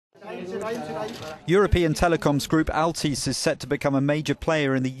European telecoms group Altice is set to become a major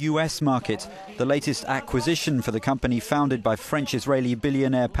player in the US market. The latest acquisition for the company, founded by French-Israeli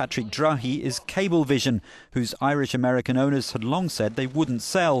billionaire Patrick Drahi, is Cablevision, whose Irish-American owners had long said they wouldn't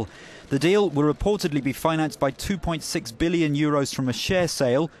sell. The deal will reportedly be financed by €2.6 billion from a share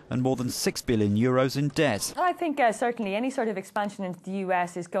sale and more than €6 billion in debt. I think certainly any sort of expansion into the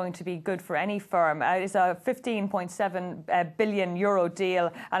US is going to be good for any firm. It's a €15.7 billion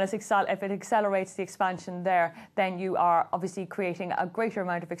deal, and if it accelerates the expansion there, then you are obviously creating a greater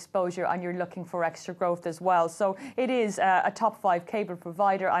amount of exposure and you're looking for extra growth as well. So it is a top 5 cable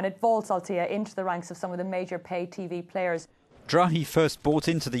provider, and it vaults Altice into the ranks of some of the major pay TV players. Drahi first bought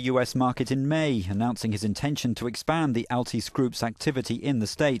into the US market in May, announcing his intention to expand the Altice Group's activity in the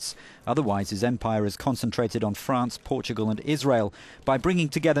States. Otherwise, his empire is concentrated on France, Portugal and Israel. By bringing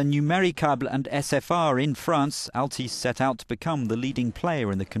together Numericable and SFR in France, Altice set out to become the leading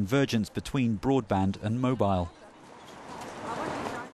player in the convergence between broadband and mobile.